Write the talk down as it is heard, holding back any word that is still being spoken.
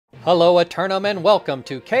Hello Eternum and welcome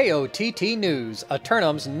to KOTT News,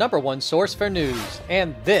 Eternum's #1 source for news,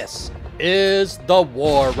 and this is the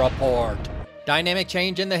War Report. Dynamic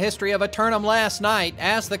change in the history of Eternum last night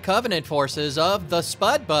as the Covenant forces of the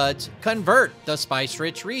Spud Buds convert the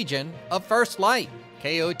spice-rich region of First Light.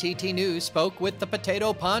 KOTT News spoke with the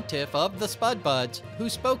Potato Pontiff of the Spud Buds, who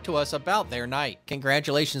spoke to us about their night.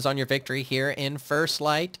 Congratulations on your victory here in First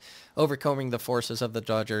Light, overcoming the forces of the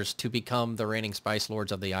Dodgers to become the reigning Spice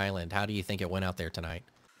Lords of the island. How do you think it went out there tonight?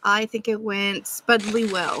 I think it went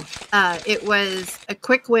spudly well. It was a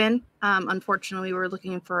quick win. Unfortunately, we were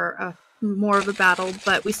looking for more of a battle,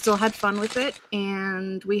 but we still had fun with it,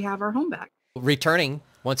 and we have our home back. Returning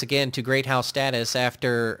once again to Great House status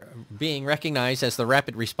after being recognized as the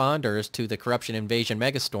rapid responders to the corruption invasion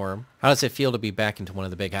megastorm, how does it feel to be back into one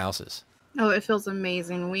of the big houses? Oh, it feels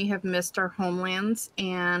amazing. We have missed our homelands,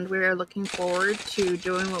 and we're looking forward to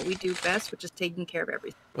doing what we do best, which is taking care of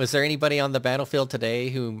everything. Was there anybody on the battlefield today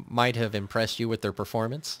who might have impressed you with their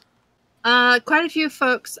performance? Quite a few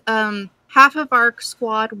folks. Half of our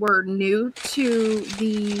squad were new to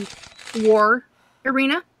the war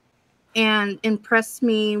arena, and impressed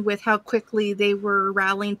me with how quickly they were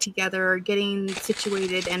rallying together, getting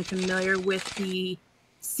situated and familiar with the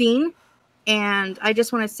scene. And I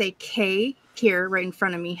just want to say Kay, here right in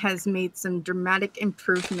front of me, has made some dramatic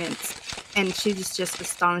improvements, and she's just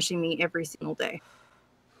astonishing me every single day.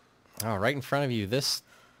 Oh, right in front of you, this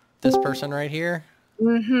person right here?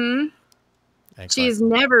 Mm-hmm. Excellent. She's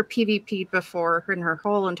never PvP'd before in her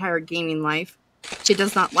whole entire gaming life. She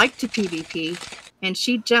does not like to PvP, and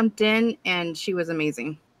she jumped in, and she was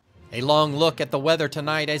amazing. A long look at the weather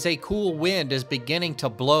tonight as a cool wind is beginning to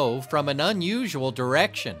blow from an unusual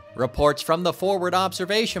direction. Reports from the forward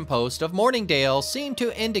observation post of Morningdale seem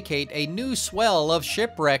to indicate a new swell of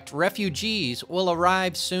shipwrecked refugees will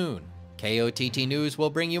arrive soon. KOTT News will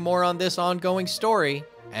bring you more on this ongoing story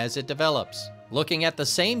as it develops. Looking at the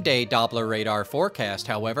same-day Doppler radar forecast,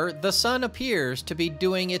 however, the sun appears to be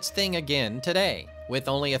doing its thing again today, with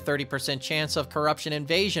only a 30% chance of corruption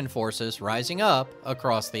invasion forces rising up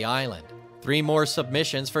across the island. 3 more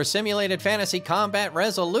submissions for Simulated Fantasy Combat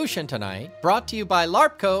Resolution tonight, brought to you by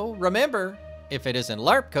LARPco. Remember, if it isn't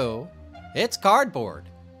LARPco, it's cardboard.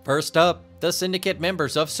 First up, the Syndicate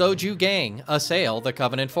members of Soju Gang assail the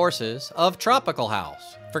Covenant forces of Tropical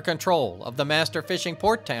House for control of the master fishing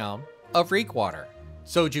port town of Reekwater.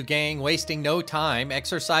 Soju Gang wasting no time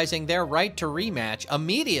exercising their right to rematch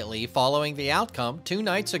immediately following the outcome 2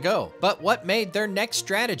 nights ago. But what made their next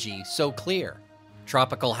strategy so clear?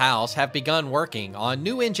 Tropical House have begun working on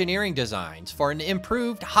new engineering designs for an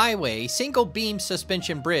improved highway single beam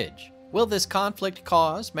suspension bridge. Will this conflict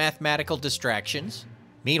cause mathematical distractions?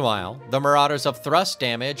 Meanwhile, the Marauders of Thrust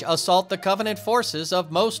Damage assault the Covenant forces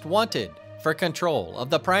of Most Wanted for control of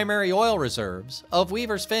the primary oil reserves of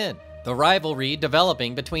Weaver's Fin. The rivalry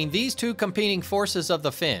developing between these 2 competing forces of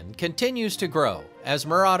the Fin continues to grow as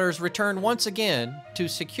Marauders return once again to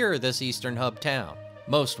secure this eastern hub town.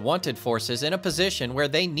 Most Wanted forces in a position where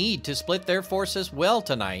they need to split their forces well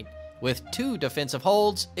tonight. With 2 defensive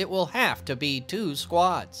holds, it will have to be 2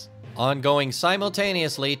 squads. Ongoing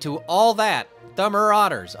simultaneously to all that, the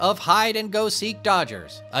Marauders of Hide-and-Go-Seek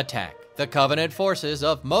Dodgers attack the Covenant forces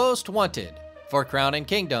of Most Wanted for Crown and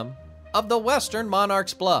Kingdom of the Western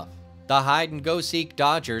Monarch's Bluff. The Hide-and-Go-Seek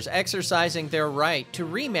Dodgers exercising their right to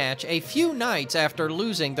rematch a few nights after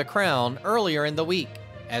losing the crown earlier in the week,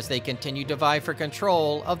 as they continue to vie for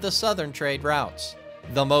control of the southern trade routes.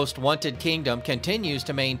 The Most Wanted Kingdom continues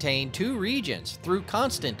to maintain 2 regions through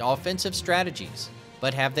constant offensive strategies,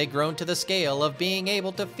 but have they grown to the scale of being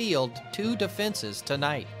able to field 2 defenses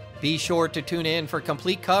tonight? Be sure to tune in for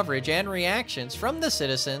complete coverage and reactions from the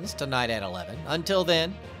citizens tonight at 11. Until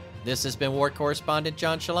then, this has been War Correspondent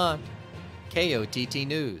JChalant, KOTT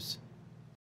News.